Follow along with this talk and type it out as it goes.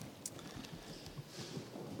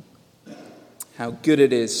how good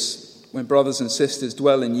it is when brothers and sisters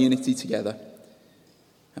dwell in unity together.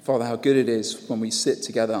 And Father, how good it is when we sit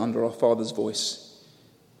together under our Father's voice.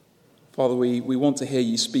 Father, we want to hear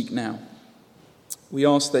you speak now. We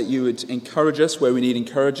ask that you would encourage us where we need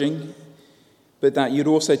encouraging, but that you'd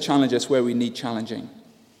also challenge us where we need challenging.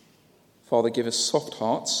 Father, give us soft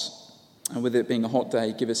hearts, and with it being a hot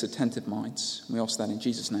day, give us attentive minds. We ask that in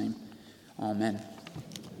Jesus' name. Amen.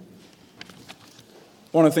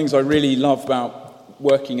 One of the things I really love about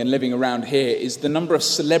working and living around here is the number of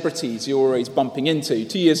celebrities you're always bumping into.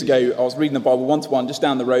 2 years ago, I was reading the Bible one-to-one just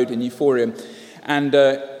down the road in Euphorium, and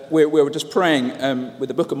we were just praying with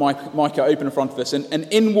the book of Micah open in front of us, and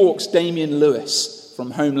in walks Damian Lewis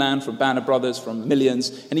from Homeland, from Banner Brothers, from Millions,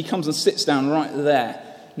 and he comes and sits down right there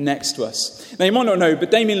next to us. Now, you might not know,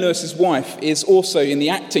 but Damian Lewis's wife is also in the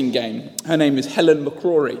acting game. Her name is Helen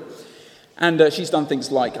McCrory, and she's done things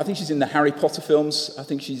like, I think she's in the Harry Potter films, I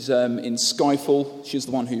think she's in Skyfall. She's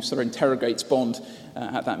the one who sort of interrogates Bond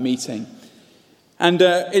at that meeting. And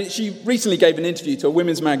she recently gave an interview to a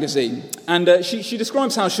women's magazine, and she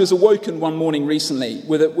describes how she was awoken one morning recently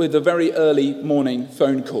with a very early morning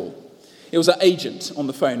phone call. It was her agent on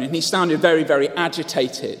the phone, and he sounded very, very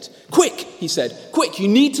agitated. "Quick," he said, "quick, you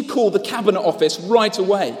need to call the Cabinet Office right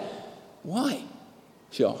away." "Why?"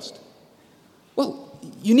 she asked. "Well,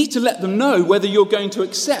 you need to let them know whether you're going to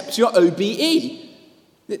accept your OBE.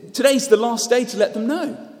 Today's the last day to let them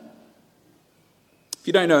know." If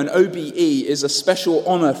you don't know, an OBE is a special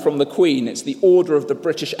honour from the Queen. It's the Order of the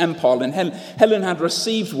British Empire, and Helen had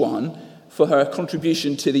received one for her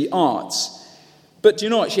contribution to the arts. But do you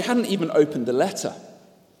know what? She hadn't even opened the letter.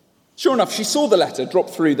 Sure enough, she saw the letter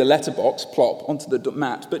drop through the letterbox, plop, onto the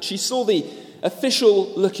mat, but she saw the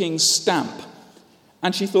official-looking stamp,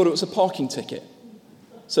 and she thought it was a parking ticket,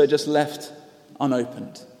 so it just left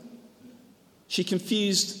unopened. She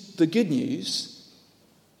confused the good news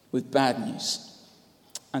with bad news,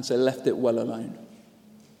 and so left it well alone.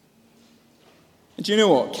 And do you know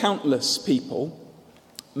what? Countless people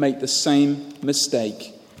make the same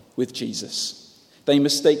mistake with Jesus. They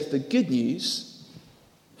mistake the good news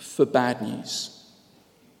for bad news.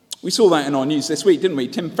 We saw that in our news this week, didn't we?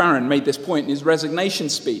 Tim Farron made this point in his resignation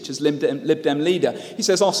speech as Lib Dem leader. He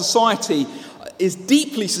says our society is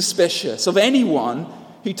deeply suspicious of anyone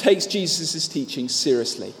who takes Jesus' teaching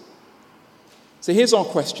seriously. So here's our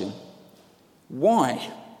question.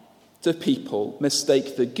 Why do people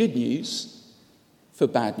mistake the good news for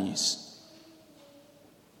bad news?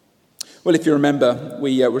 Well, if you remember,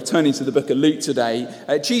 we are returning to the book of Luke today.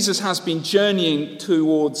 Jesus has been journeying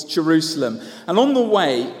towards Jerusalem. And on the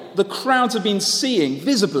way, the crowds have been seeing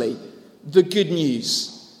visibly the good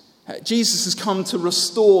news. Jesus has come to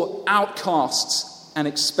restore outcasts and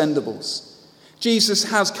expendables. Jesus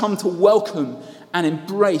has come to welcome and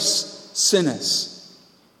embrace sinners.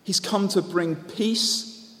 He's come to bring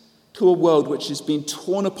peace to a world which has been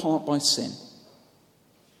torn apart by sin.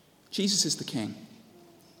 Jesus is the King.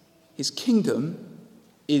 His kingdom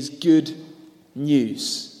is good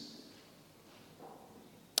news.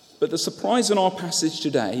 But the surprise in our passage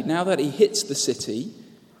today, now that he hits the city,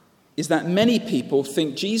 is that many people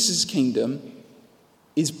think Jesus' kingdom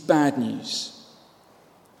is bad news.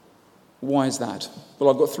 Why is that? Well,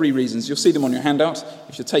 I've got 3 reasons. You'll see them on your handout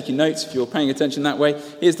if you're taking notes, if you're paying attention that way.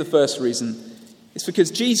 Here's the first reason. It's because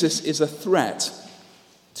Jesus is a threat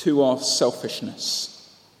to our selfishness.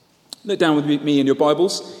 Look down with me in your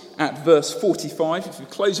Bibles at verse 45. If you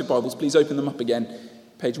close your Bibles, please open them up again.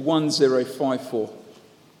 Page 1054.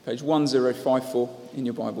 Page 1054 in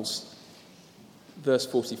your Bibles. Verse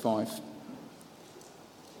 45.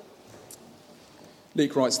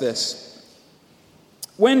 Luke writes this.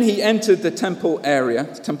 When he entered the temple area,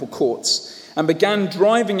 the temple courts, and began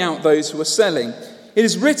driving out those who were selling, "It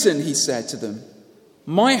is written," he said to them,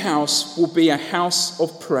 "My house will be a house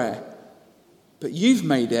of prayer, but you've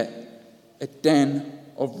made it a den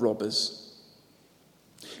of robbers."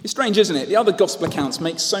 It's strange, isn't it? The other gospel accounts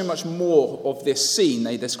make so much more of this scene.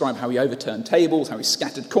 They describe how he overturned tables, how he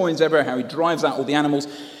scattered coins everywhere, how he drives out all the animals.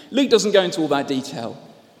 Luke doesn't go into all that detail.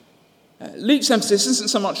 Luke's emphasis isn't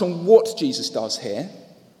so much on what Jesus does here,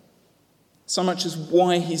 so much as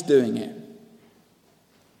why he's doing it.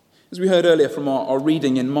 As we heard earlier from our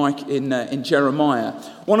reading in Jeremiah,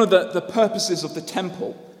 one of the purposes of the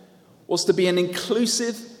temple was to be an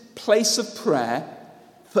inclusive place of prayer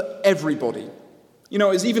for everybody. You know,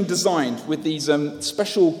 it was even designed with these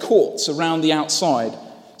special courts around the outside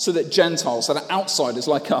so that Gentiles, so that outsiders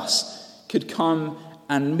like us, could come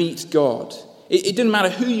and meet God. It didn't matter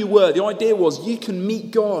who you were. The idea was you can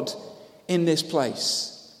meet God in this place.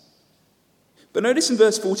 But notice in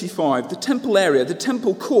verse 45, the temple area, the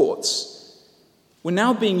temple courts, were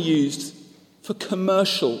now being used for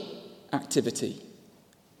commercial activity.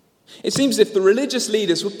 It seems as if the religious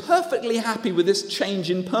leaders were perfectly happy with this change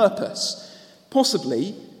in purpose,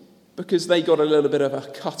 possibly because they got a little bit of a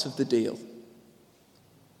cut of the deal.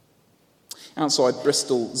 Outside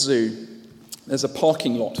Bristol Zoo, there's a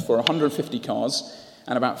parking lot for 150 cars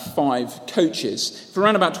and about 5 coaches. For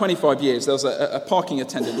around about 25 years, there was a parking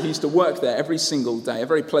attendant who used to work there every single day, a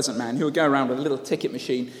very pleasant man who would go around with a little ticket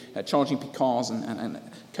machine charging cars and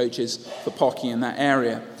coaches for parking in that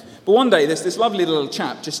area. But one day, this lovely little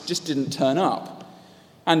chap just didn't turn up.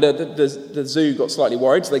 And the zoo got slightly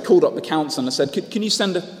worried, so they called up the council and said, can you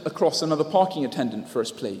send across another parking attendant for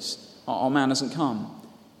us, please? Our man hasn't come.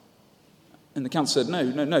 And the council said,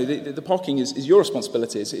 no, the parking is your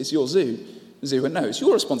responsibility, it's your zoo. The zoo went, no, it's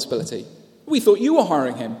your responsibility. We thought you were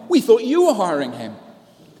hiring him.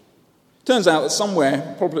 Turns out that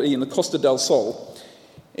somewhere, probably in the Costa del Sol,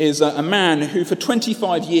 is a man who for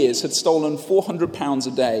 25 years had stolen £400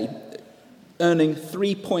 a day, earning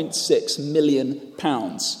 £3.6 million.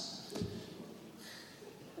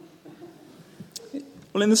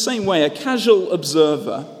 Well, in the same way, a casual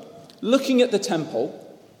observer looking at the temple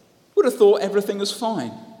would have thought everything was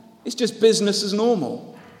fine. It's just business as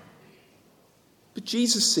normal. But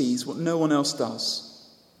Jesus sees what no one else does.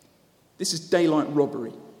 This is daylight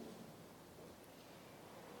robbery.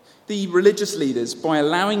 The religious leaders, by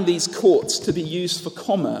allowing these courts to be used for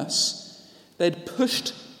commerce, they'd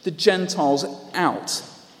pushed the Gentiles out,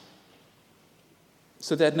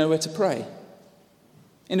 so they had nowhere to pray.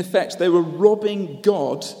 In effect, they were robbing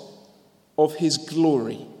God of his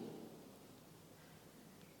glory.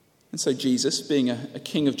 And so Jesus, being a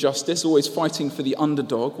king of justice, always fighting for the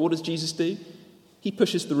underdog, what does Jesus do? He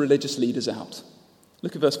pushes the religious leaders out.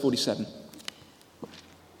 Look at verse 47.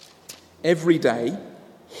 Every day,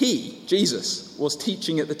 he, Jesus, was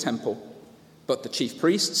teaching at the temple, but the chief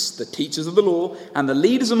priests, the teachers of the law, and the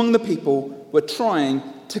leaders among the people were trying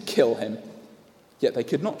to kill him. Yet they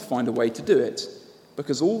could not find a way to do it,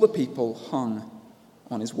 because all the people hung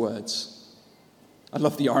on his words. I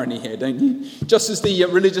love the irony here, don't you? Just as the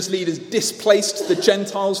religious leaders displaced the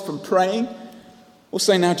Gentiles from praying,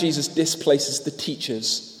 also now Jesus displaces the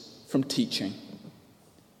teachers from teaching.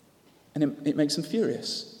 And it makes them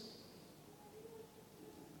furious.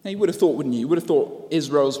 Now, you would have thought, wouldn't you? You would have thought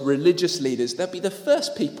Israel's religious leaders, they'd be the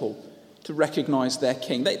first people to recognize their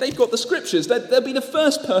king. They've got the scriptures. They'll be the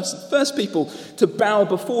first people to bow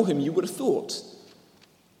before him, you would have thought.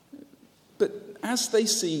 But as they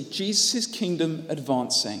see Jesus' kingdom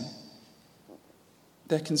advancing,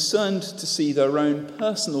 they're concerned to see their own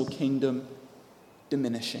personal kingdom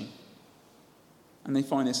diminishing. And they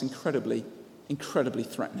find this incredibly, incredibly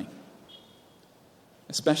threatening,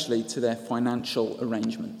 especially to their financial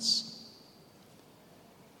arrangements.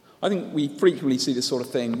 I think we frequently see this sort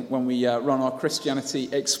of thing when we run our Christianity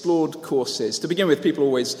Explored courses. To begin with, people are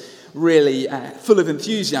always really full of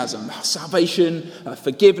enthusiasm. Salvation,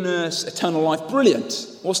 forgiveness, eternal life,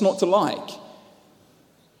 brilliant. What's not to like?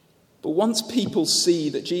 But once people see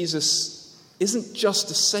that Jesus isn't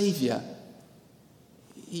just a saviour,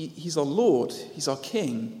 he's our Lord, he's our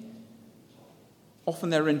King,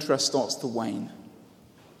 often their interest starts to wane.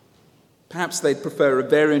 Perhaps they'd prefer a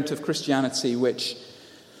variant of Christianity which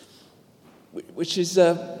is,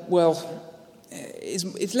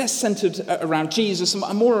 is less centred around Jesus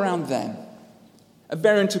and more around them. A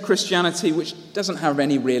variant of Christianity which doesn't have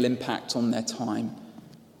any real impact on their time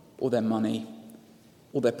or their money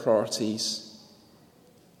or their priorities.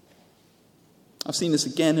 I've seen this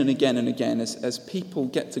again and again and again as people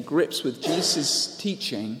get to grips with Jesus'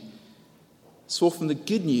 teaching. So often the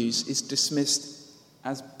good news is dismissed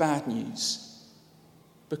as bad news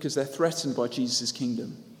because they're threatened by Jesus'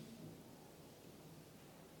 kingdom.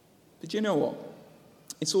 But you know what?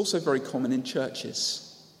 It's also very common in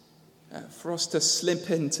churches for us to slip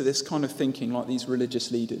into this kind of thinking like these religious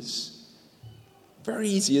leaders. Very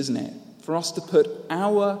easy, isn't it? For us to put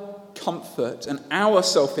our comfort and our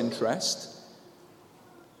self-interest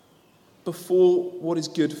before what is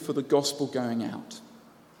good for the gospel going out.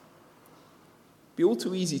 It'd be all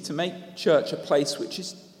too easy to make church a place which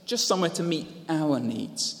is just somewhere to meet our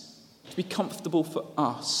needs, to be comfortable for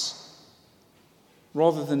us,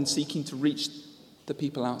 rather than seeking to reach the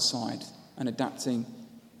people outside and adapting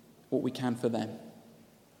what we can for them.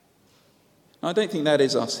 Now, I don't think that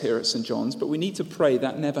is us here at St. John's, but we need to pray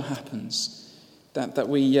that never happens, that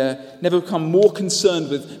we never become more concerned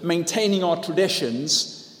with maintaining our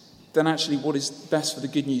traditions than actually what is best for the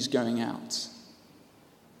good news going out.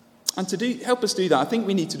 And to help us do that, I think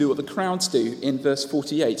we need to do what the crowds do in verse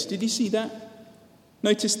 48. Did you see that?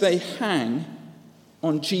 Notice they hang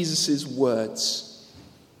on Jesus' words.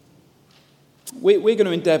 We're going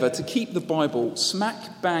to endeavour to keep the Bible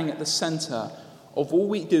smack bang at the centre of all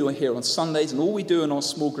we do here on Sundays and all we do in our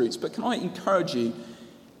small groups. But can I encourage you,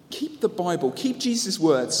 keep the Bible, keep Jesus'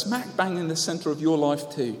 words smack bang in the centre of your life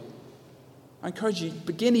too. I encourage you,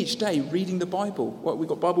 begin each day reading the Bible. Well, we've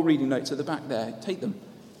got Bible reading notes at the back there. Take them.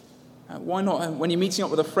 Why not, when you're meeting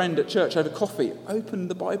up with a friend at church over coffee, open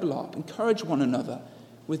the Bible up. Encourage one another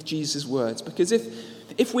with Jesus' words. Because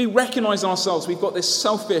if we recognise ourselves, we've got this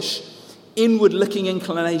selfish, inward-looking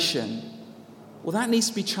inclination, well, that needs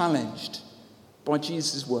to be challenged by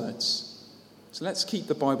Jesus' words. So let's keep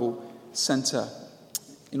the Bible centre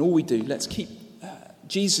in all we do. Let's keep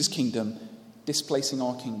Jesus' kingdom displacing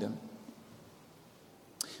our kingdom.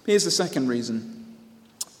 Here's the second reason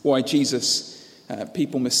why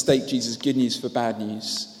people mistake Jesus' good news for bad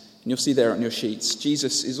news. And you'll see there on your sheets,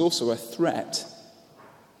 Jesus is also a threat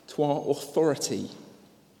to our authority.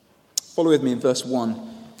 Follow with me in verse 1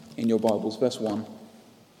 in your Bibles, verse 1.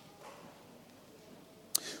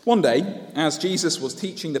 One day, as Jesus was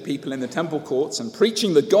teaching the people in the temple courts and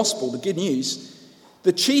preaching the gospel, the good news,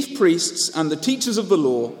 the chief priests and the teachers of the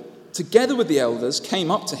law, together with the elders, came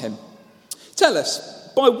up to him. "Tell us,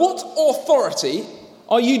 by what authority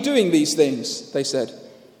are you doing these things?" they said.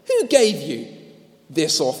 "Who gave you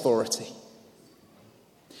this authority?"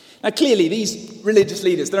 Now, clearly, these religious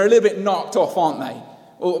leaders, they're a little bit knocked off, aren't they?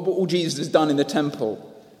 All Jesus has done in the temple.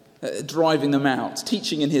 Driving them out,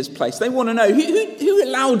 teaching in his place. They want to know, who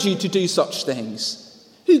allowed you to do such things?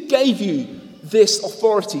 Who gave you this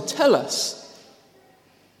authority? Tell us.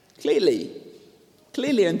 Clearly,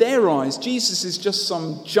 in their eyes, Jesus is just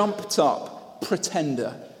some jumped up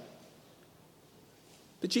pretender.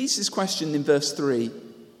 But Jesus' question in verse 3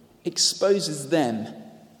 exposes them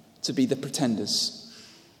to be the pretenders.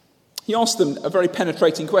 He asked them a very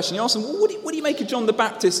penetrating question. He asked them, what do you make of John the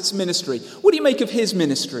Baptist's ministry? What do you make of his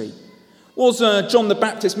ministry? Was John the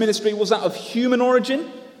Baptist's ministry, was that of human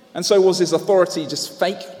origin? And so was his authority just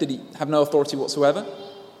fake? Did he have no authority whatsoever?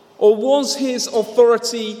 Or was his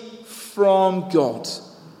authority from God?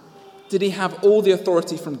 Did he have all the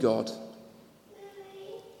authority from God?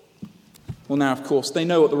 Well, now, of course, they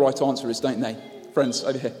know what the right answer is, don't they? Friends,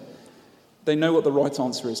 over here. They know what the right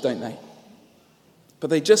answer is, don't they? But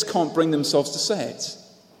they just can't bring themselves to say it.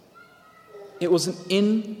 It was an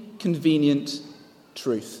inconvenient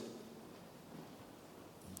truth.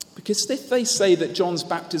 Because if they say that John's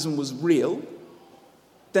baptism was real,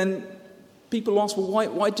 then people ask, well,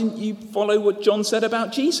 why didn't you follow what John said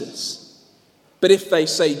about Jesus? But if they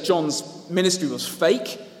say John's ministry was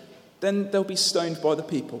fake, then they'll be stoned by the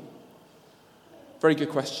people. Very good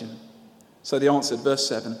question. So they answered, verse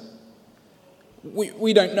 7.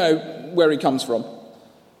 We don't know where he comes from.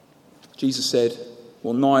 Jesus said,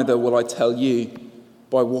 well, neither will I tell you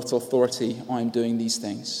by what authority I am doing these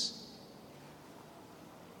things.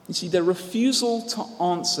 You see, their refusal to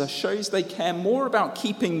answer shows they care more about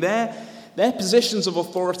keeping their positions of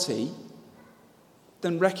authority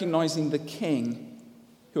than recognizing the King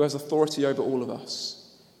who has authority over all of us.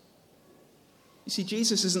 You see,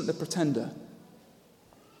 Jesus isn't the pretender.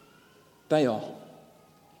 They are.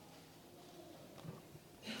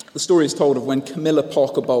 The story is told of when Camilla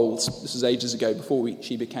Parker Bowles, this was ages ago, before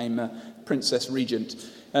she became Princess Regent,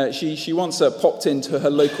 she once popped into her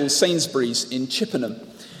local Sainsbury's in Chippenham.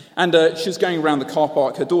 And she was going around the car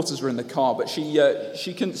park. Her daughters were in the car, but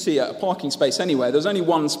she couldn't see a parking space anywhere. There was only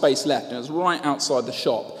one space left, and it was right outside the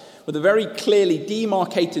shop, with a very clearly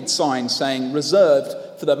demarcated sign saying,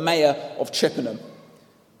 reserved for the Mayor of Chippenham.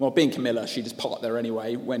 Well, being Camilla, she just parked there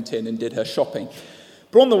anyway, went in and did her shopping.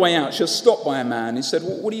 But on the way out, she was stopped by a man who said,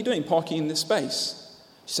 well, what are you doing parking in this space?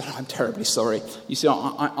 She said, I'm terribly sorry. You see,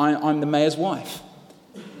 I'm the mayor's wife.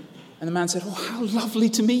 And the man said, oh, how lovely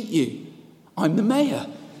to meet you. I'm the mayor.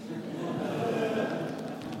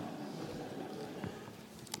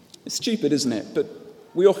 It's stupid, isn't it? But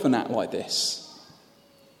we often act like this,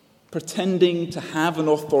 pretending to have an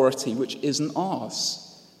authority which isn't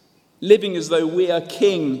ours, living as though we are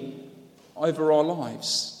king over our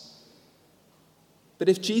lives. But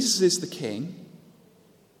if Jesus is the king,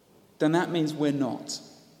 then that means we're not.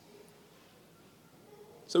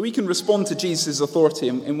 So we can respond to Jesus' authority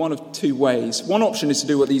in one of two ways. One option is to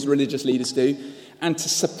do what these religious leaders do, and to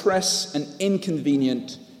suppress an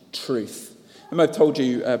inconvenient truth. I've told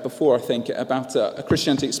you before, I think, about a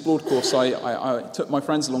Christianity Explored course I took my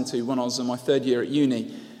friends along to when I was in my third year at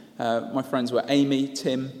uni. My friends were Amy,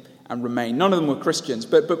 Tim, and Romain. None of them were Christians,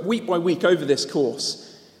 but week by week over this course,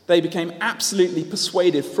 they became absolutely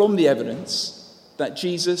persuaded from the evidence that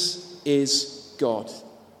Jesus is God.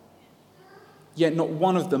 Yet not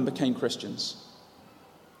one of them became Christians.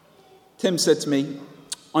 Tim said to me,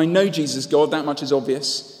 I know Jesus is God, that much is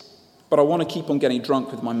obvious, but I want to keep on getting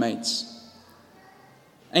drunk with my mates.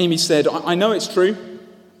 Amy said, I know it's true,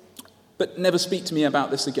 but never speak to me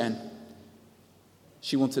about this again.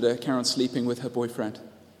 She wanted to carry on sleeping with her boyfriend.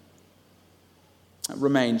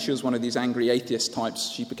 Romaine, she was one of these angry atheist types.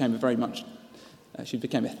 She became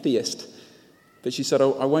a theist. But she said,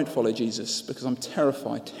 I won't follow Jesus because I'm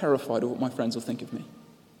terrified of what my friends will think of me.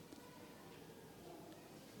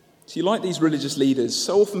 See, like these religious leaders,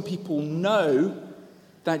 so often people know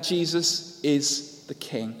that Jesus is the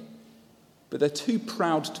King, but they're too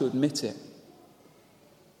proud to admit it.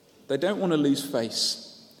 They don't want to lose face.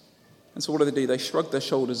 And so what do? They shrug their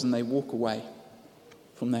shoulders and they walk away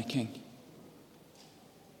from their King.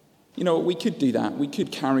 You know, we could do that. We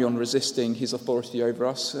could carry on resisting his authority over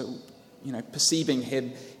us, perceiving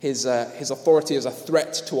his authority as a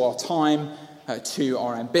threat to our time, to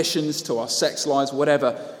our ambitions, to our sex lives,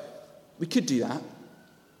 whatever. We could do that.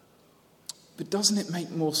 But doesn't it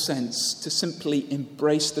make more sense to simply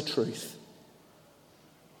embrace the truth?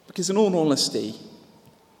 Because in all honesty,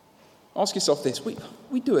 ask yourself this,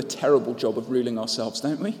 we do a terrible job of ruling ourselves,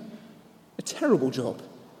 don't we? A terrible job.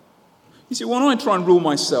 You see, when I try and rule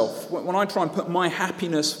myself, when I try and put my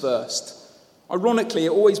happiness first, ironically, it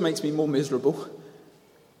always makes me more miserable.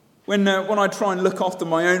 When I try and look after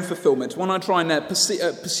my own fulfillment, when I try and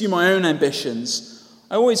pursue my own ambitions,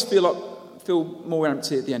 I always feel more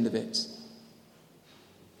empty at the end of it.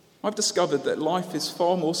 I've discovered that life is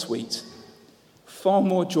far more sweet, far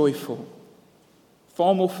more joyful,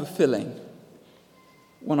 far more fulfilling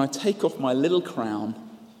when I take off my little crown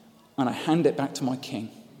and I hand it back to my King.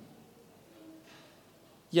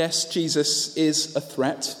 Yes, Jesus is a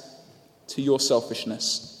threat to your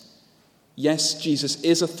selfishness. Yes, Jesus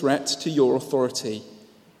is a threat to your authority.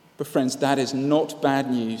 But friends, that is not bad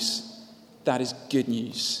news. That is good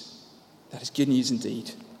news. That is good news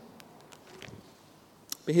indeed.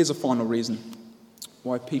 But here's a final reason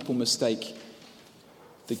why people mistake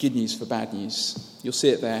the good news for bad news. You'll see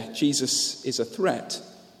it there. Jesus is a threat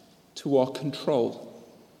to our control.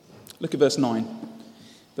 Look at verse 9.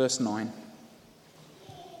 Verse 9.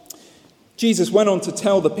 Jesus went on to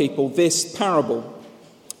tell the people this parable.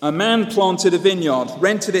 A man planted a vineyard,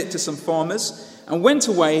 rented it to some farmers, and went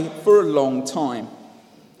away for a long time.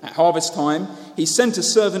 At harvest time, he sent a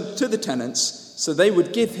servant to the tenants so they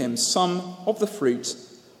would give him some of the fruit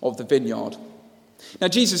of the vineyard. Now,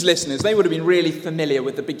 Jesus' listeners, they would have been really familiar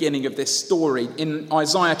with the beginning of this story. In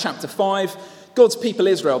Isaiah chapter 5, God's people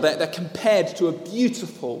Israel, they're compared to a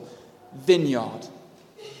beautiful vineyard.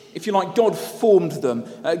 If you like, God formed them,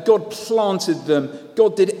 God planted them,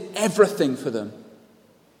 God did everything for them.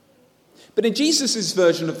 But in Jesus'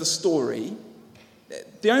 version of the story,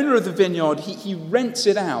 the owner of the vineyard, he rents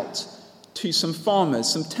it out to some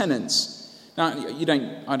farmers, some tenants. Now,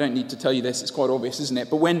 I don't need to tell you this, it's quite obvious, isn't it?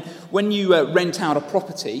 But when you rent out a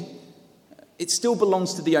property, it still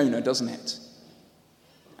belongs to the owner, doesn't it?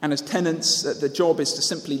 And as tenants, the job is to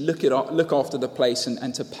simply look after the place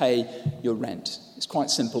and to pay your rent. It's quite a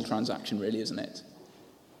simple transaction, really, isn't it?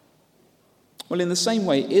 Well, in the same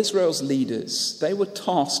way, Israel's leaders, they were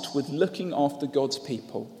tasked with looking after God's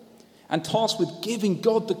people and tasked with giving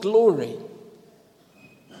God the glory.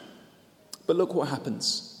 But look what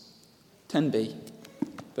happens. 10b,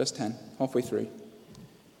 verse 10, halfway through.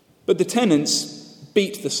 But the tenants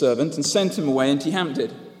beat the servant and sent him away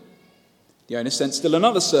empty-handed. The owner sent still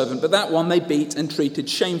another servant, but that one they beat and treated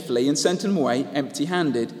shamefully and sent him away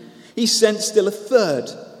empty-handed. He sent still a third,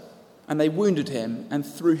 and they wounded him and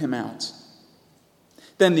threw him out.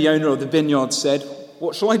 Then the owner of the vineyard said,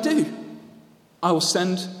 "What shall I do? I will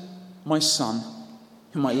send my son,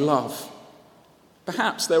 whom I love.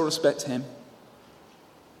 Perhaps they'll respect him."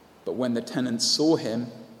 But when the tenants saw him,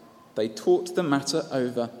 they talked the matter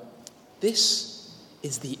over. "This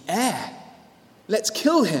is the heir. Let's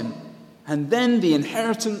kill him, and then the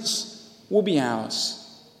inheritance will be ours."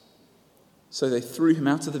 So they threw him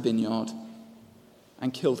out of the vineyard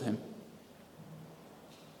and killed him.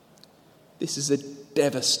 This is a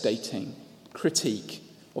devastating critique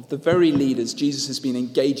of the very leaders Jesus has been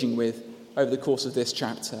engaging with over the course of this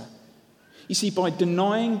chapter. You see, by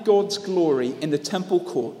denying God's glory in the temple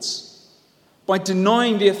courts, by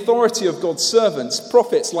denying the authority of God's servants,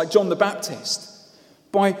 prophets like John the Baptist,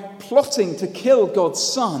 by plotting to kill God's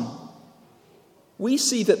son, we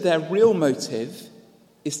see that their real motive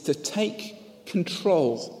is to take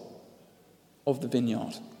control of the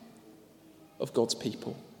vineyard of God's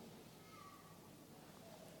people.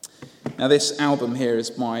 Now, this album here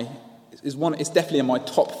is it's definitely in my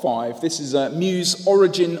top 5. This is Muse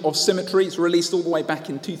Origin of Symmetry. It's released all the way back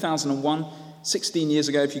in 2001. 16 years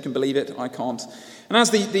ago, if you can believe it. I can't. And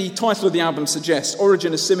as the title of the album suggests,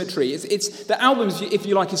 Origin of Symmetry, it's the album, if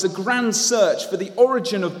you like, is a grand search for the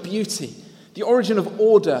origin of beauty, the origin of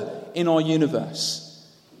order in our universe.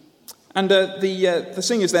 And the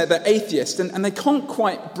singers there, they're atheists, and they can't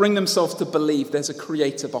quite bring themselves to believe there's a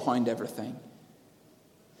creator behind everything.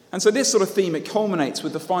 And so this sort of theme, it culminates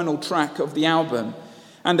with the final track of the album.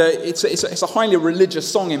 And it's a highly religious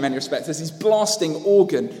song in many respects. There's this blasting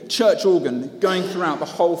organ, church organ, going throughout the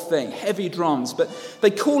whole thing, heavy drums. But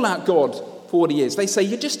they call out God for what he is. They say,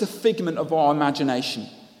 you're just a figment of our imagination.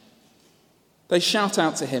 They shout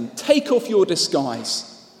out to him, take off your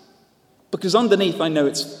disguise, because underneath I know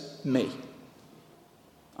it's me.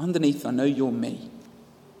 Underneath I know you're me.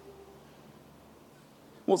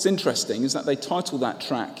 What's interesting is that they title that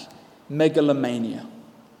track Megalomania.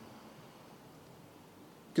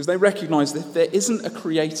 Because they recognize that if there isn't a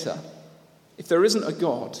creator, if there isn't a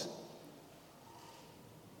God,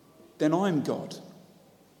 then I'm God.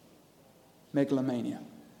 Megalomania.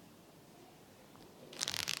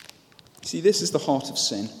 See, this is the heart of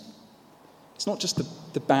sin. It's not just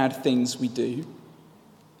the bad things we do.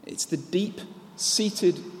 It's the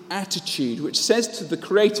deep-seated attitude which says to the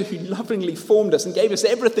Creator who lovingly formed us and gave us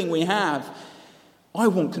everything we have, I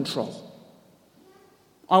want control.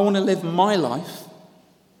 I want to live my life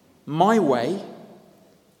my way,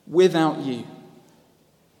 without you.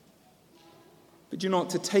 But you know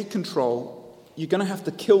what? To take control, you're going to have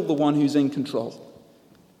to kill the one who's in control.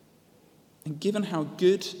 And given how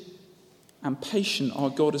good and patient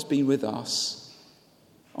our God has been with us,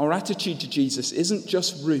 our attitude to Jesus isn't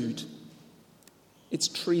just rude, it's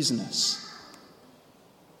treasonous.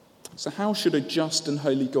 So how should a just and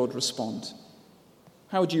holy God respond?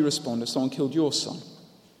 How would you respond if someone killed your son?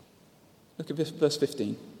 Look at verse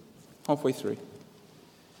 15. Halfway through.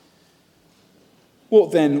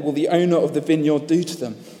 What then will the owner of the vineyard do to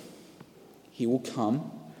them? He will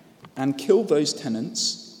come and kill those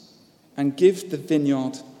tenants and give the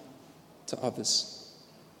vineyard to others.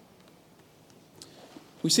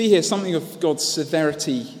 We see here something of God's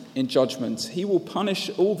severity in judgment. He will punish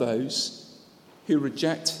all those who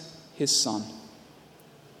reject his son.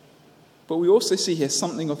 But we also see here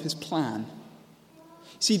something of his plan.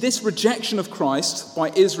 See, this rejection of Christ by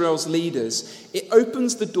Israel's leaders, it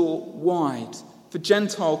opens the door wide for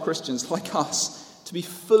Gentile Christians like us to be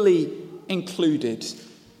fully included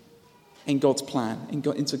in God's plan,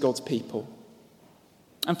 into God's people.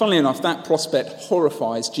 And funnily enough, that prospect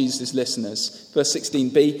horrifies Jesus' listeners. Verse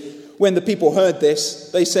 16b, when the people heard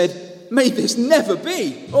this, they said, may this never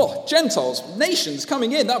be. Oh, Gentiles, nations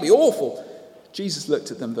coming in, that'd be awful. Jesus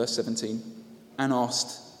looked at them, verse 17, and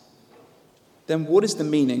asked, then what is the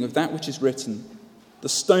meaning of that which is written? The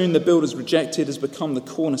stone the builders rejected has become the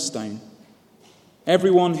cornerstone.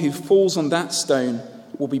 Everyone who falls on that stone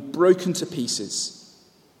will be broken to pieces,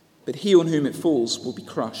 but he on whom it falls will be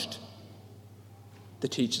crushed. The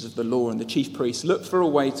teachers of the law and the chief priests looked for a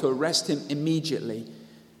way to arrest him immediately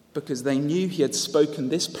because they knew he had spoken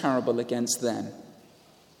this parable against them,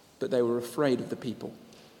 but they were afraid of the people.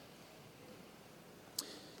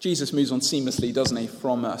 Jesus moves on seamlessly, doesn't he,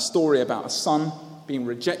 from a story about a son being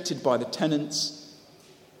rejected by the tenants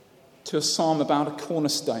to a psalm about a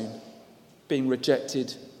cornerstone being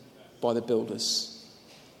rejected by the builders.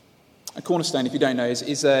 A cornerstone, if you don't know,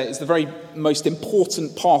 is the very most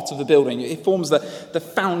important part of the building. It forms the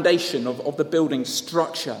foundation of the building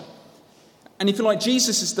structure. And if you like,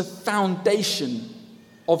 Jesus is the foundation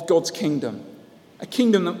of God's kingdom, a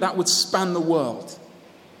kingdom that would span the world.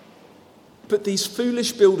 But these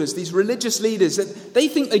foolish builders, these religious leaders, they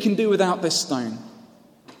think they can do without this stone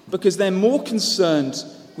because they're more concerned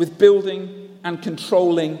with building and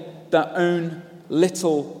controlling their own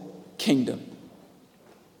little kingdom.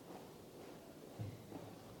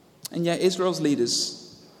 And yet Israel's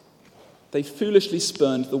leaders, they foolishly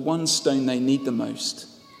spurned the one stone they need the most.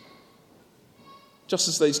 Just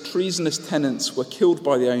as those treasonous tenants were killed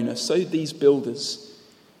by the owner, so these builders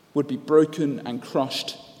would be broken and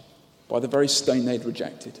crushed by the very stone they'd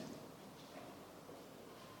rejected.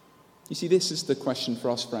 You see, this is the question for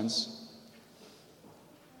us, friends.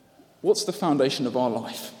 What's the foundation of our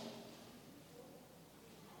life?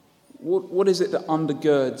 What is it that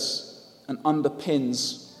undergirds and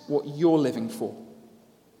underpins what you're living for?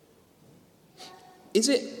 Is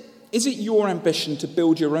it your ambition to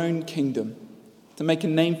build your own kingdom, to make a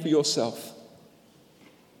name for yourself?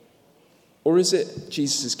 Or is it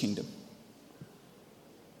Jesus' kingdom?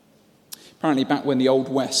 Apparently, back when the Old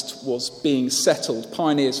West was being settled,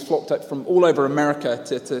 pioneers flocked up from all over America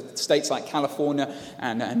to states like California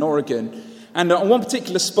and Oregon. And on one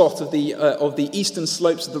particular spot of the eastern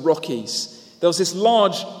slopes of the Rockies, there was this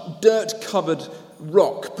large dirt-covered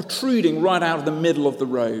rock protruding right out of the middle of the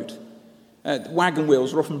road. Wagon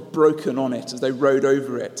wheels were often broken on it as they rode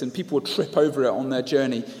over it, and people would trip over it on their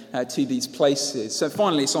journey to these places. So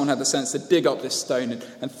finally, someone had the sense to dig up this stone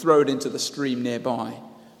and throw it into the stream nearby.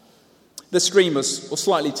 The stream was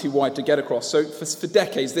slightly too wide to get across, so for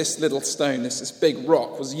decades, this little stone, this big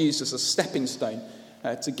rock, was used as a stepping stone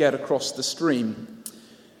to get across the stream.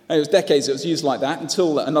 And it was decades it was used like that,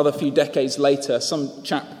 until another few decades later, some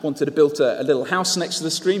chap wanted to build a little house next to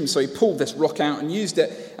the stream, so he pulled this rock out and used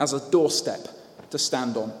it as a doorstep to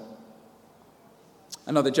stand on.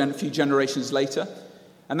 Another few generations later,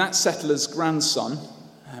 and that settler's grandson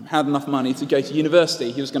had enough money to go to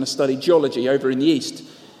university. He was going to study geology over in the east.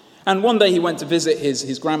 And one day he went to visit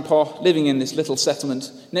his grandpa living in this little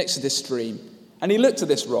settlement next to this stream. And he looked at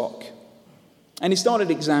this rock and he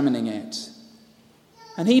started examining it.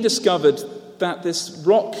 And he discovered that this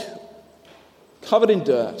rock covered in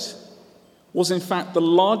dirt was in fact the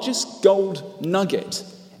largest gold nugget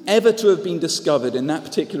ever to have been discovered in that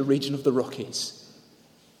particular region of the Rockies.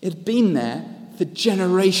 It had been there for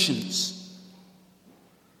generations.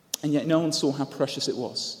 And yet no one saw how precious it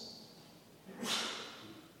was.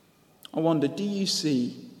 I wonder, do you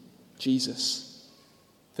see Jesus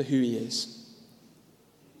for who he is?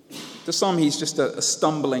 To some, he's just a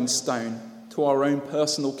stumbling stone to our own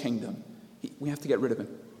personal kingdom. We have to get rid of him.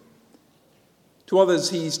 To others,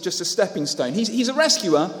 he's just a stepping stone. He's a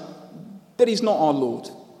rescuer, but he's not our Lord.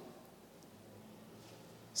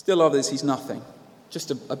 Still others, he's nothing.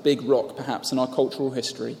 Just a big rock, perhaps, in our cultural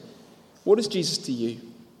history. What is Jesus to you?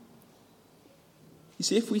 You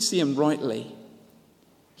see, if we see him rightly,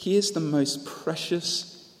 he is the most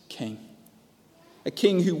precious king. A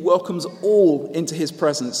king who welcomes all into his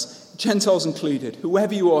presence, Gentiles included.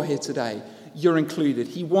 Whoever you are here today, you're included.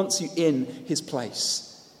 He wants you in his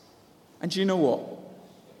place. And do you know what?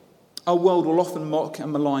 Our world will often mock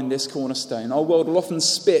and malign this cornerstone. Our world will often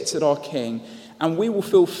spit at our king, and we will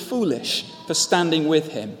feel foolish for standing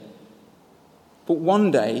with him. But one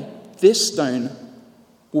day, this stone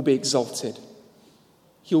will be exalted.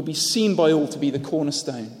 He will be seen by all to be the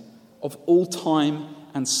cornerstone of all time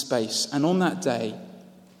and space. And on that day,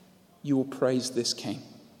 you will praise this king.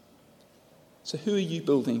 So who are you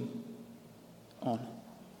building on?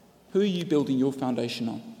 Who are you building your foundation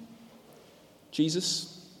on?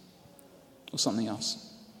 Jesus or something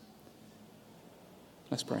else?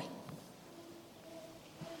 Let's pray.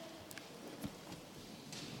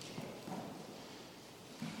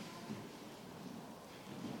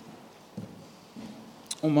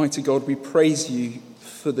 Almighty God, we praise you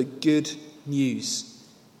for the good news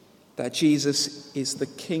that Jesus is the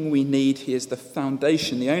King we need. He is the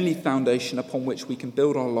foundation, the only foundation upon which we can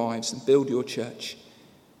build our lives and build your church.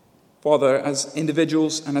 Father, as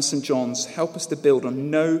individuals and as St. John's, help us to build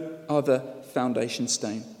on no other foundation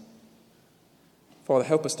stone. Father,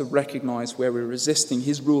 help us to recognize where we're resisting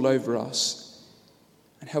his rule over us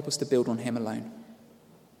and help us to build on him alone.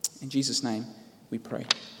 In Jesus' name we pray.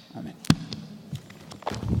 Amen.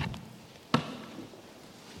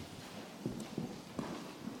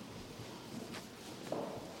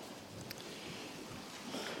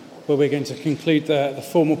 Well, we're going to conclude the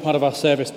formal part of our service